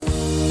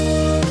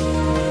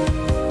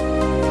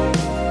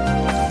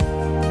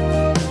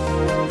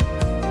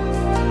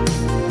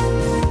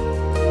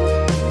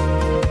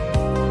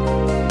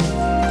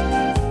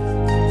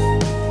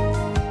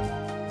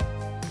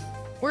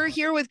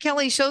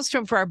Kelly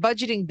Showstrom for our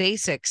budgeting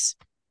basics.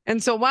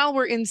 And so while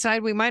we're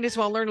inside, we might as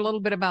well learn a little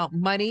bit about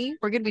money.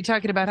 We're going to be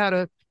talking about how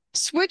to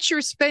switch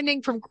your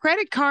spending from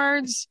credit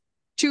cards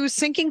to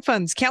sinking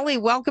funds. Kelly,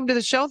 welcome to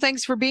the show.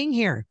 Thanks for being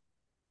here.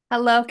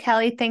 Hello,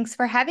 Kelly. Thanks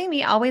for having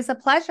me. Always a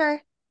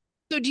pleasure.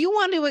 So, do you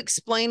want to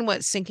explain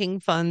what sinking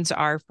funds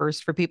are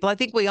first for people? I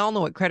think we all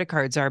know what credit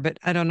cards are, but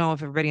I don't know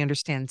if everybody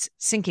understands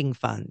sinking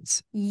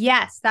funds.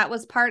 Yes, that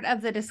was part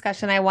of the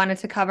discussion I wanted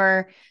to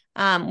cover.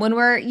 When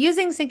we're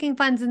using sinking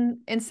funds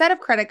instead of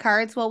credit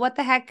cards, well, what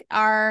the heck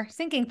are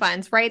sinking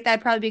funds, right?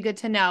 That'd probably be good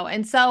to know.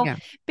 And so Yeah.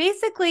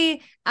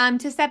 basically,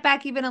 to step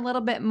back even a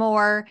little bit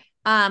more,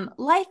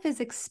 life is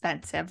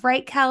expensive,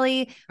 right,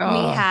 Kelly? We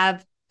Oh,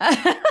 have,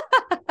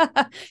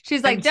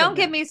 she's I'm like, so don't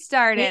get glad. me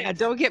started. Yeah,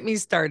 don't get me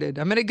started.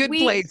 I'm in a good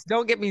We place.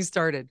 Don't get me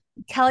started.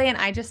 Kelly and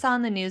I just saw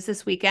on the news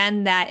this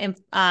weekend that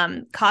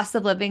cost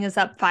of living is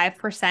up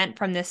 5%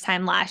 from this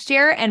time last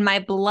year. And my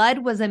blood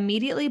was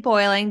immediately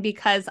boiling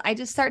because I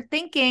just start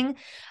thinking,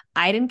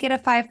 I didn't get a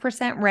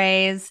 5%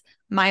 raise.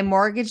 My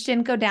mortgage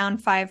didn't go down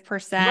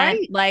 5%.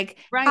 Right, Like,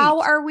 right.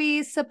 how are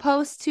we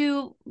supposed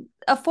to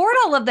afford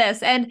all of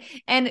this? And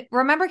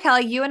remember,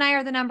 Kelly, you and I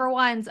are the number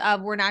ones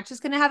of we're not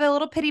just going to have a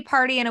little pity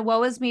party and a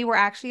woe is me. We're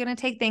actually going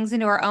to take things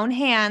into our own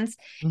hands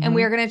and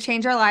we Hmm. are going to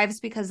change our lives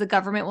because the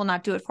government will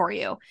not do it for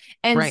you.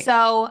 And Right.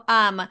 so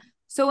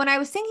when I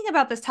was thinking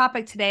about this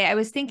topic today, I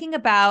was thinking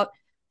about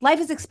life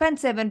is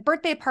expensive and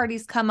birthday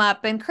parties come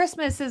up and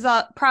Christmas is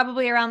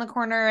probably around the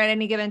corner at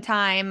any given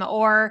time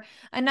or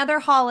another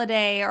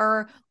holiday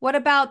or what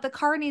about the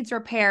car needs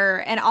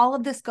repair and all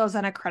of this goes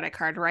on a credit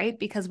card, right?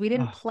 Because we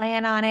didn't Oh,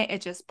 plan on it.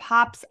 It just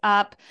pops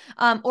up.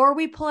 Or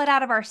we pull it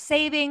out of our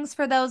savings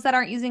for those that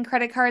aren't using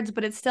credit cards,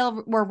 but it's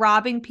still, we're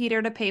robbing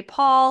Peter to pay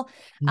Paul.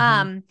 hmm.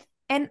 Um,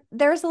 and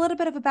there's a little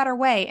bit of a better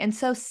way. And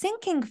so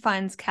sinking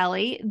funds,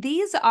 Kelly,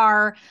 these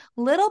are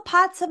little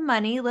pots of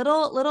money,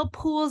 little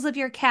pools of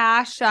your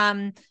cash,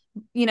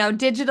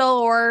 digital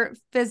or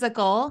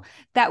physical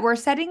that we're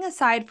setting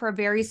aside for a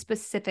very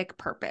specific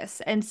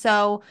purpose. And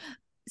so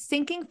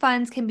sinking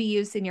funds can be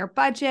used in your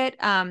budget.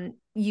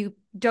 You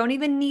don't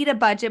even need a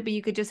budget, but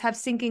you could just have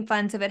sinking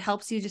funds if it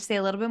helps you just stay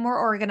a little bit more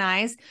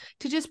organized,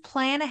 to just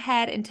plan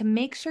ahead and to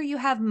make sure you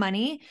have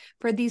money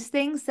for these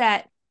things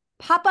that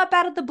pop up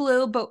out of the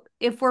blue. But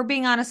if we're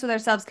being honest with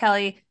ourselves,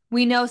 Kelly,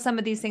 we know some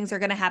of these things are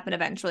going to happen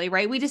eventually,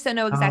 right? We just don't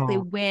know exactly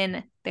Oh,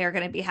 when they're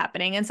going to be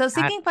happening. And so I-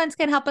 sinking funds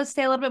can help us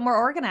stay a little bit more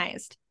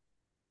organized.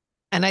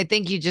 and I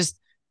think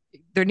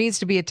there needs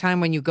to be a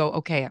time when you go,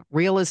 okay,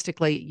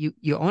 realistically,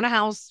 you own a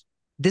house.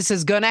 This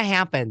is going to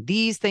happen.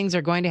 These things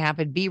are going to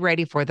happen. Be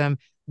ready for them.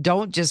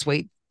 Don't just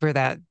wait for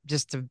that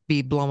just to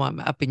be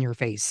blown up in your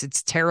face.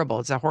 It's terrible.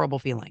 It's a horrible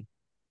feeling.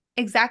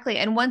 Exactly.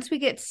 And once we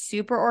get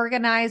super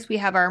organized, we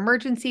have our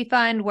emergency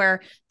fund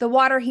where the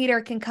water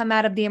heater can come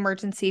out of the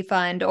emergency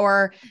fund,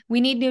 or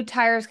we need new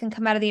tires can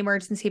come out of the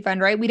emergency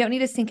fund, right? We don't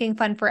need a sinking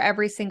fund for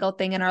every single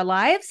thing in our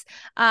lives.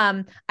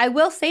 I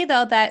will say,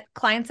 though, that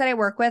clients that I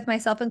work with,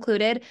 myself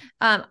included,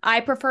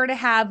 I prefer to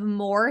have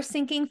more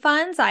sinking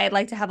funds. I'd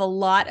like to have a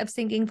lot of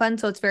sinking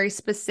funds. So it's very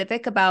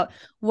specific about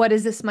what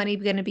is this money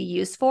going to be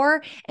used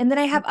for. And then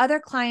I have other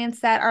clients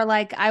that are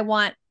like, I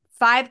want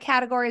 5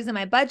 categories in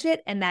my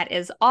budget, and that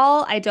is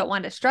all. I don't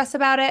want to stress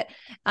about it.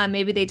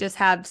 Maybe they just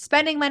have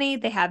spending money,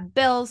 they have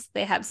bills,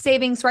 they have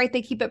savings, right?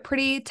 They keep it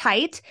pretty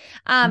tight.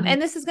 Mhm.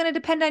 And this is going to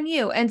depend on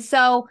you. And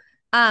so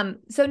now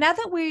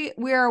that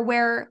we're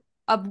aware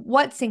of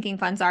what sinking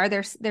funds are,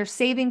 they're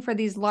saving for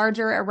these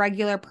larger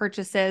irregular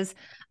purchases.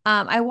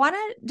 I want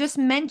to just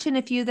mention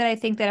a few that I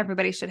think that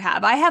everybody should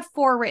have. I have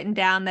 4 written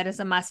down that is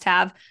a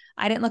must-have.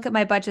 I didn't look at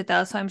my budget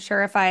though, so I'm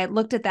sure if I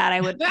looked at that, I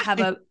would have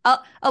a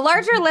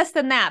larger list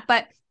than that.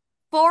 But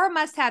 4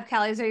 must-have,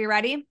 Kellys. Are you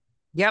ready?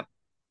 Yep.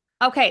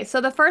 Okay, so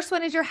the first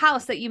one is your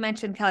house that you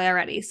mentioned, Kelly,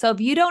 already. So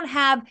if you don't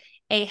have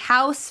a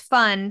house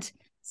fund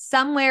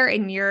somewhere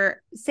in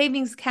your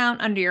savings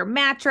account under your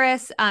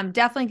mattress,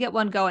 definitely get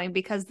one going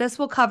because this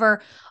will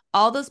cover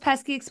all those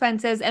pesky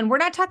expenses. And we're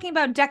not talking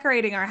about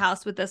decorating our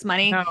house with this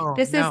money. No,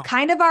 This is no.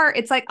 kind of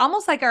it's like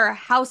almost like our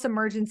house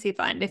emergency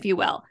fund, if you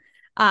will.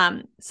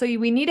 So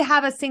we need to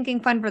have a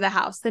sinking fund for the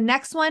house. The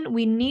next one,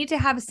 we need to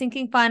have a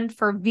sinking fund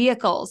for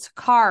vehicles,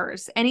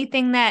 cars,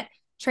 anything that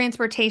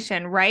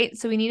transportation, right?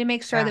 So we need to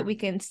make sure Yeah. that we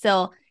can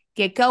still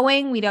get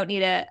going. We don't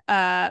need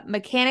a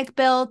mechanic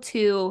bill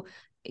to,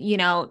 you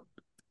know,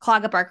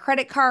 clog up our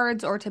credit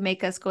cards or to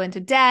make us go into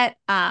debt.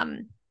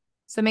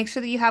 So make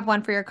sure that you have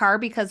one for your car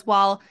because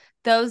while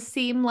those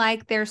seem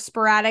like they're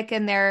sporadic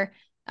and they're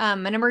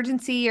an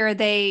emergency or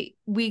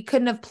we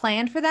couldn't have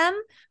planned for them,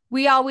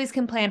 we always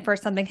can plan for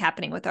something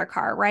happening with our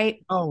car,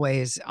 right?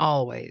 Always,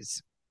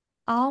 always.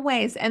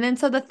 Always. And then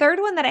so the third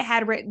one that I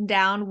had written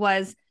down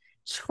was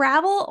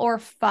travel or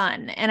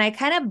fun. And I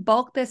kind of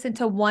bulked this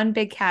into one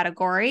big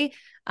category.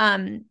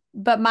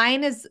 But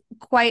mine is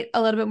quite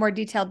a little bit more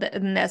detailed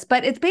than this.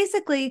 But it's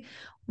basically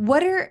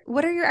what are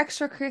your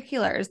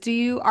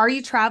extracurriculars? Are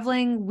you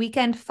traveling,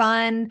 weekend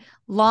fun,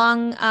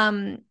 long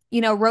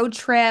road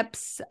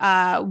trips,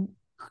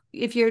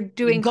 if you're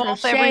doing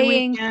Golf every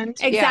crocheting? weekend.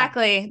 Yeah.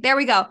 Exactly. There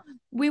we go.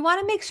 we want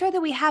to make sure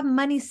that we have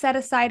money set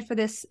aside for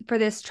this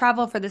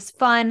travel, for this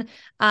fun,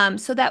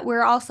 so that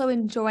we're also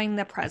enjoying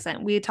the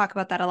present. We talk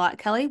about that a lot,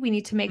 Kelly. We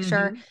need to make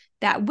sure Mm-hmm.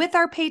 that with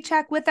our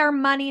paycheck, with our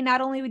money,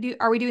 not only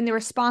are we doing the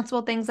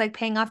responsible things like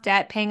paying off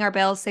debt, paying our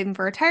bills, saving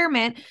for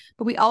retirement,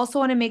 but we also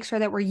want to make sure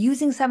that we're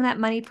using some of that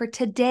money for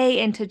today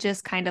and to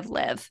just kind of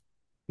live.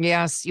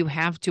 Yes, you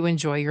have to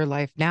enjoy your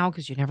life now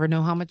because you never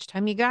know how much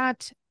time you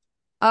got.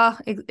 Oh,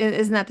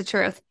 isn't that the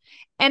truth?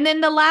 And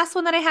then the last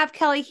one that I have,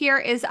 Kelly, here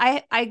is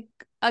I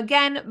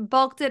again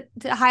bulked it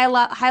to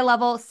high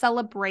level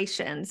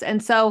celebrations.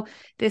 And so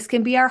this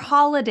can be our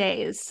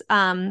holidays,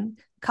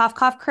 cough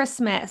cough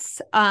Christmas.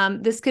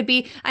 This could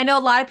be, I know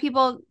a lot of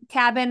people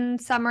cabin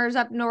summers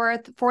up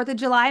north. 4th of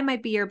July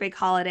might be your big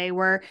holiday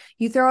where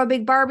you throw a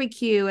big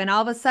barbecue and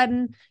all of a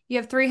sudden you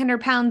have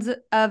 300 pounds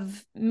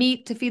of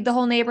meat to feed the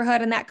whole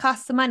neighborhood, and that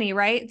costs the money,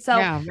 right? So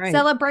Yeah, right.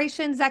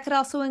 celebrations, that could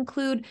also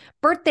include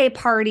birthday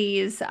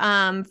parties,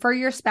 for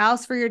your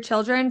spouse, for your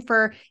children,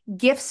 for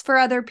gifts for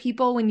other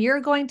people when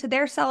you're going to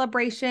their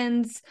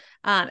celebrations,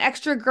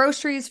 extra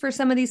groceries for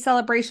some of these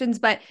celebrations.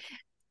 But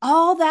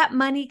all that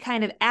money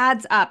kind of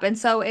adds up. And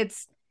so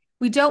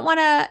we don't want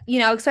to,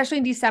 especially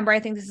in December, I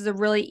think this is a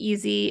really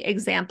easy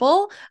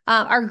example.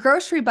 Our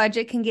grocery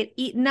budget can get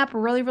eaten up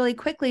really, really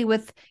quickly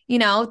with,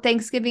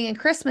 Thanksgiving and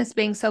Christmas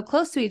being so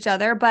close to each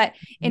other. But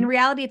in Mhm.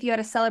 reality, if you had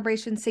a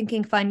celebration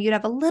sinking fund, you'd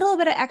have a little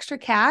bit of extra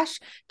cash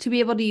to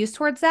be able to use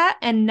towards that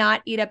and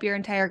not eat up your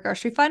entire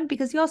grocery fund,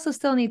 because you also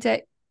still need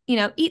to,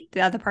 eat the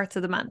other parts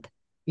of the month.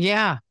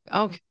 Yeah.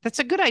 Okay. That's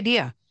a good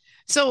idea.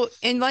 So,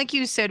 and like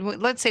you said,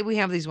 let's say we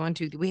have these one,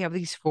 two, we have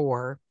these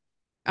four.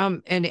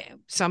 And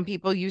some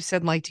people you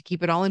said like to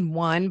keep it all in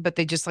one, but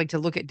they just like to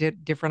look at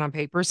different on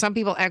paper. Some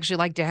people actually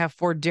like to have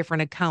four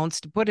different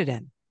accounts to put it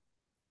in.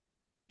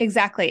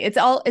 Exactly.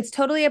 It's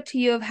totally up to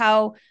you of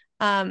how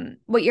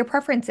what your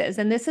preference is.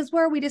 And this is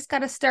where we just got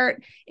to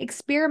start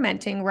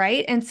experimenting,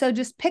 right? And so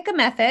just pick a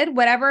method,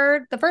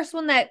 whatever the first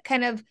one that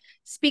kind of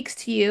speaks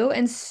to you,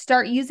 and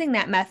start using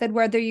that method,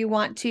 whether you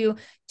want to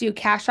do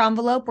cash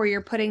envelope where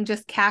you're putting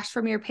just cash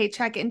from your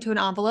paycheck into an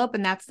envelope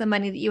and that's the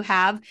money that you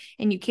have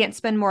and you can't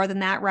spend more than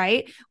that,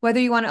 right? Whether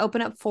you want to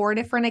open up 4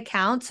 different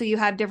accounts so you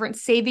have different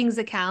savings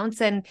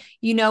accounts, and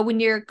when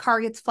your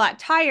car gets flat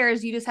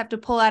tires, you just have to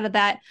pull out of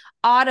that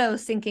auto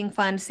sinking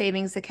fund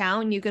savings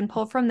account and you can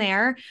pull from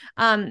there.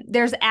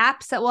 There's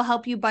apps that will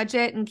help you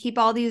budget and keep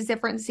all these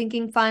different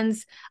sinking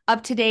funds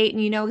up to date,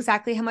 and you know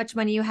exactly how much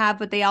money you have,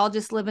 but they all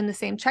just live in the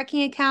same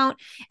checking account.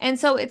 And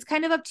so it's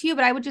kind of up to you,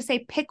 but I would just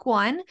say pick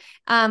one,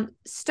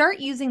 start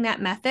using that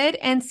method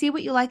and see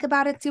what you like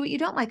about it, see what you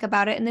don't like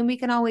about it. And then we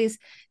can always,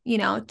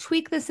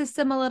 tweak the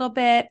system a little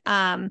bit.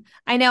 I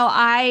know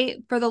I,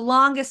 for the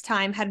longest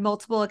time, had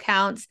multiple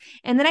accounts.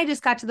 And then I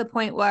just got to the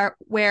point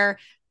where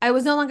I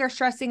was no longer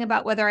stressing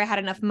about whether I had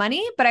enough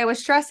money, but I was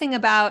stressing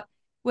about,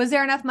 was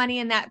there enough money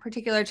in that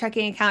particular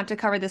checking account to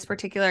cover this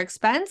particular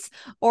expense?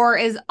 Or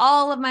is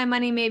all of my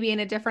money maybe in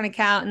a different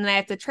account and then I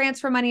have to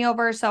transfer money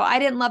over? So I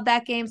didn't love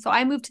that game. So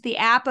I moved to the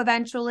app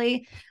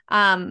eventually.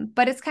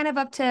 But it's kind of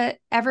up to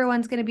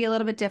everyone's going to be a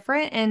little bit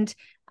different.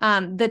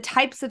 And the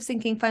types of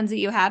sinking funds that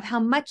you have, how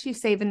much you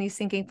save in these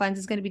sinking funds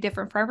is going to be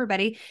different for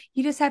everybody.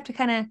 You just have to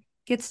kind of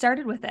get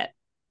started with it.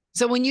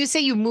 So when you say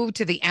you move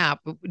to the app,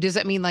 does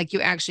that mean like you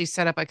actually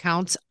set up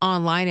accounts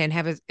online and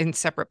have it in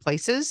separate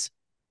places?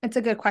 It's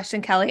a good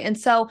question, Kelly. And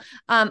so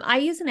I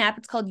use an app.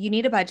 It's called You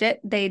Need a Budget.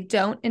 They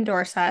don't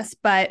endorse us,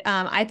 but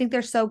I think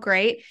they're so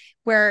great,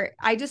 where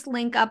I just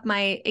link up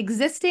my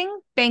existing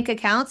bank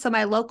account. So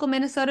my local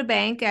Minnesota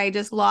bank, I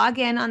just log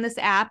in on this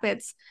app.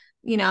 It's,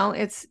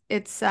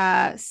 it's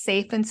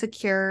safe and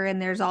secure,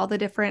 and there's all the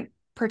different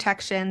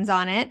protections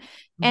on it.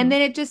 And Mhm.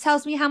 then it just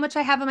tells me how much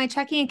I have in my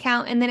checking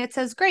account. And then it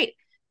says, great,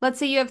 let's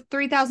say you have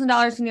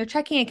 $3,000 in your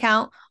checking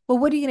account. Well,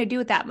 what are you going to do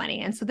with that money?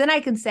 And so then I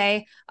can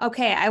say,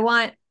 okay, I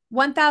want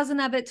 1,000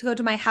 of it to go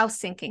to my house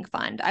sinking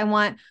fund. I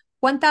want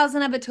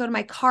 1,000 of it to go to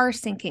my car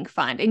sinking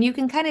fund. And you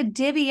can kind of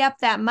divvy up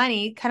that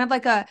money, kind of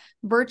like a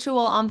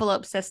virtual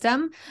envelope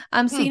system.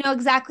 So Hmm. you know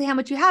exactly how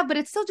much you have, but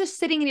it's still just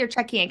sitting in your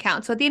checking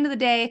account. So at the end of the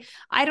day,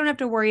 I don't have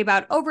to worry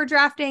about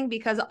overdrafting,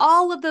 because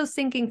all of those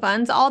sinking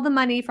funds, all the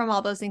money from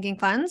all those sinking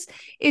funds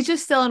is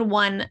just still in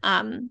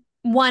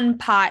one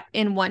pot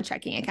in one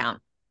checking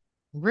account.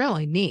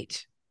 Really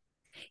neat.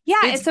 Yeah,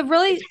 It's it's a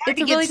really it's hard it's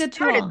to a get really good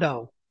started tool.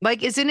 though.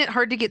 Like, isn't it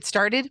hard to get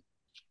started?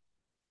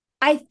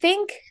 I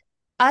think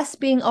us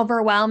being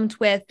overwhelmed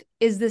with,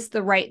 is this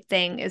the right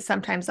thing, is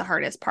sometimes the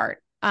hardest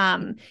part.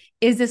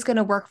 Is this going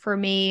to work for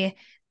me?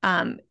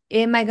 Am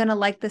I going to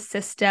like the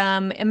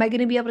system? Am I going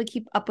to be able to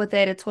keep up with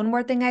it? It's one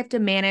more thing I have to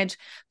manage.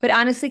 But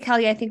honestly,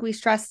 Kelly, I think we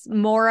stress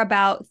more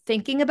about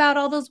thinking about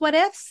all those what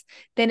ifs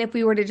than if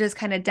we were to just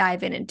kind of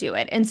dive in and do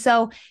it. And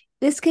so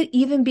this could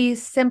even be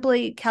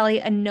simply, Kelly,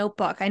 a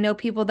notebook. I know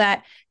people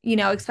that,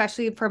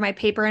 especially for my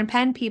paper and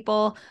pen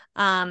people,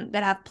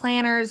 that have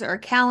planners or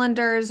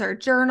calendars or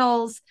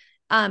journals.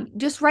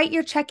 Just write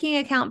your checking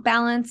account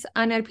balance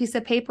on a piece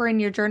of paper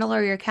in your journal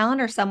or your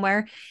calendar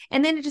somewhere,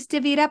 and then just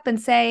divvy it up and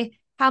say,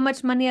 how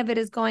much money of it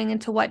is going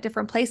into what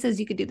different places.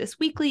 You could do this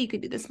weekly, you could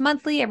do this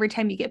monthly, every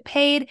time you get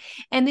paid.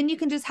 And then you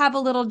can just have a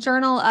little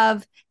journal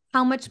of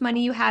how much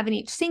money you have in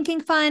each sinking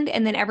fund.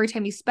 And then every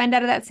time you spend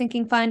out of that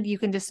sinking fund, you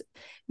can just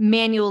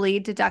manually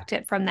deduct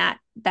it from that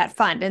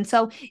fund. And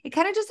so it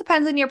kind of just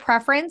depends on your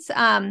preference.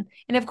 And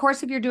of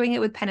course, if you're doing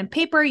it with pen and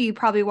paper, you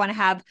probably want to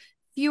have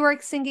fewer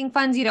sinking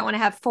funds. You don't want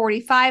to have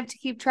 45 to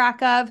keep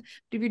track of. But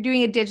if you're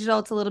doing it digital,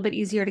 it's a little bit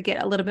easier to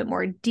get a little bit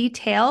more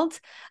detailed.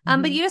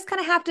 But you just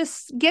kind of have to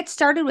get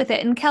started with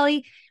it. And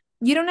Kelly,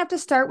 you don't have to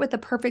start with the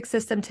perfect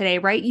system today,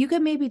 right? You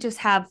could maybe just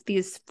have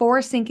these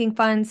 4 sinking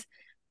funds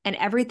and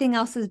everything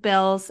else is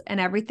bills and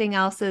everything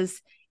else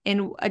is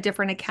in a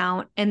different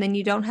account. And then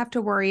you don't have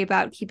to worry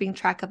about keeping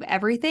track of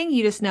everything.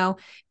 You just know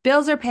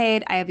bills are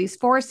paid. I have these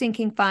 4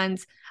 sinking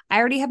funds. I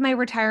already have my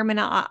retirement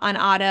on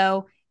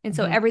auto. And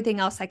so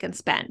everything else I can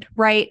spend,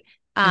 right?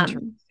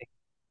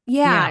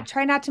 Yeah,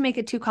 try not to make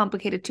it too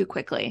complicated too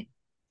quickly.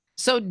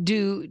 So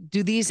do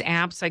these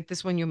apps like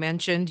this one you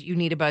mentioned, you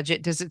need a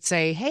budget? Does it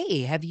say,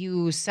 hey, have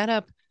you set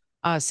up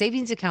a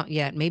savings account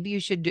yet? Maybe you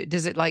should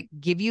does it like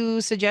give you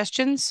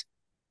suggestions?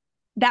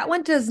 That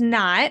one does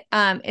not.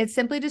 It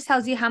simply just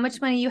tells you how much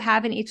money you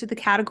have in each of the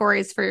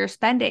categories for your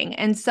spending.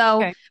 And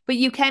so, but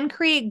you can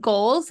create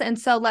goals. And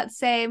so let's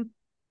say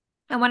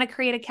I want to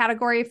create a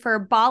category for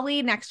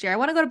Bali next year. I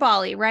want to go to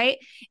Bali, right?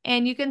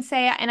 And you can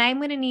say, and I'm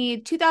going to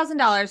need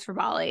 $2,000 for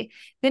Bali.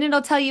 Then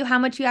it'll tell you how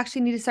much you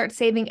actually need to start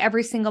saving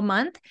every single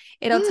month.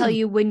 It'll tell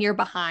you when you're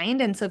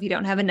behind. And so if you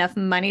don't have enough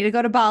money to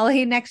go to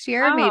Bali next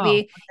year,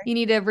 maybe you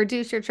need to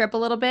reduce your trip a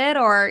little bit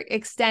or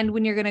extend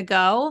when you're going to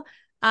go.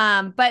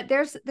 But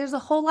there's a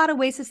whole lot of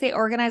ways to stay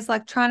organized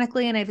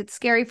electronically. And if it's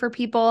scary for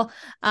people,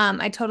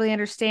 I totally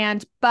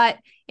understand, but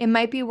it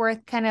might be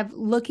worth kind of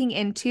looking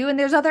into. And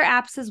there's other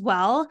apps as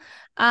well.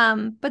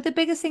 But the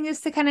biggest thing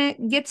is to kind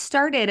of get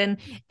started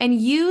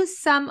and use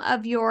some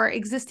of your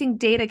existing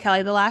data,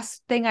 Kelly. The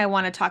last thing I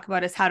want to talk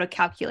about is how to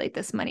calculate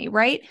this money,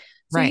 right?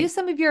 So use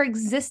some of your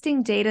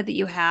existing data that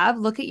you have,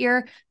 look at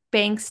your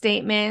bank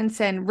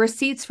statements and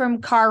receipts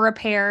from car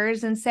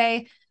repairs and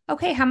say,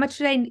 okay, how much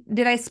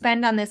did I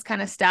spend on this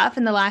kind of stuff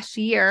in the last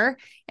year?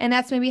 And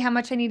that's maybe how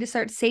much I need to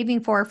start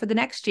saving for the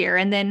next year.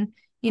 And then,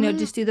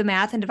 just do the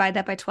math and divide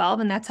that by 12.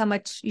 And that's how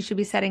much you should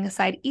be setting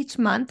aside each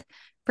month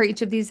for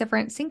each of these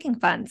different sinking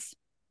funds.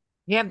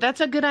 Yeah, that's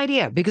a good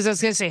idea because I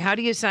was going to say, how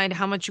do you decide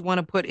how much you want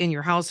to put in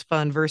your house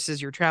fund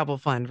versus your travel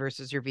fund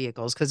versus your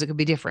vehicles? Because it could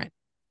be different.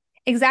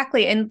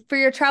 Exactly. And for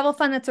your travel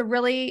fund, that's a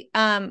really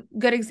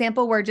good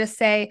example where just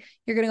say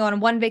you're going to go on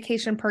one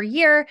vacation per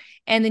year.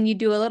 And then you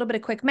do a little bit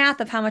of quick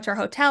math of how much are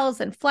hotels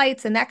and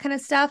flights and that kind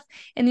of stuff.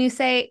 And you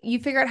say, you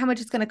figure out how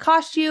much it's going to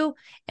cost you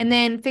and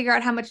then figure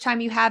out how much time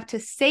you have to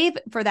save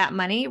for that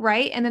money.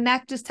 Right. And then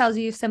that just tells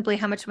you simply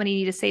how much money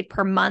you need to save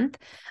per month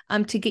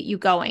to get you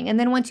going. And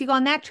then once you go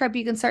on that trip,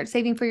 you can start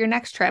saving for your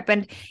next trip.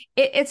 And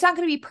it's not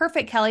going to be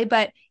perfect, Kelly,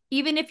 but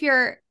even if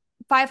you're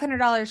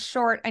 $500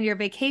 short on your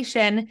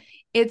vacation,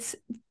 it's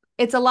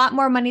a lot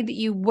more money that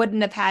you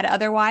wouldn't have had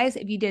otherwise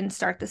if you didn't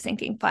start the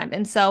sinking fund.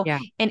 And so,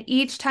 and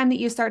each time that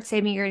you start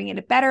saving, you're going to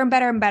get it better and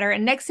better and better.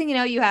 And next thing you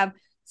know, you have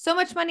so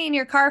much money in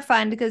your car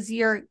fund because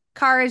your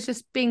car is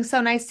just being so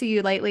nice to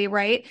you lately,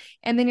 right?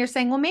 And then you're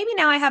saying, well, maybe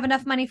now I have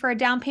enough money for a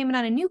down payment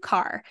on a new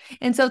car.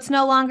 And so it's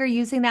no longer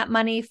using that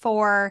money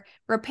for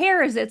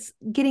repairs. It's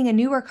getting a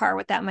newer car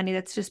with that money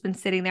that's just been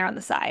sitting there on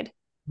the side.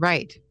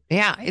 Right.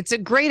 Yeah, it's a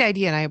great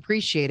idea and I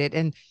appreciate it.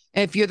 And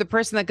if you're the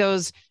person that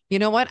goes, you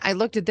know what, I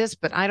looked at this,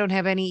 but I don't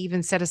have any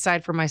even set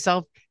aside for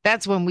myself.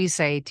 That's when we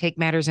say, take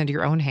matters into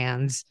your own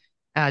hands.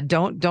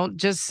 Don't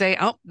just say,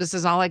 oh, this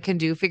is all I can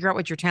do. Figure out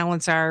what your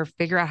talents are.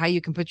 Figure out how you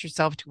can put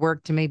yourself to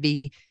work to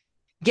maybe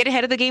get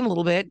ahead of the game a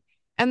little bit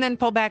and then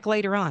pull back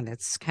later on.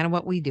 That's kind of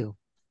what we do.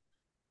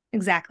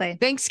 Exactly.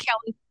 Thanks,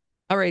 Kelly.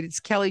 All right. It's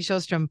Kelly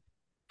Showstrom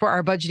for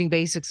our Budgeting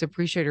Basics.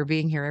 Appreciate her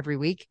being here every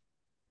week.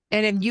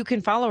 And then you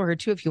can follow her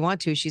too if you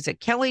want to. She's at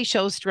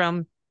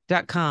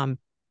kellyshowstrom.com.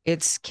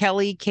 It's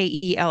Kelly,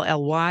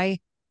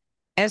 KELLY,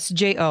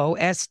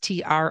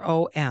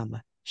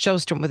 SJOSTROM.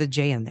 Showstrom with a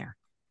J in there.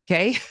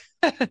 Okay.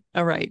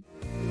 All right.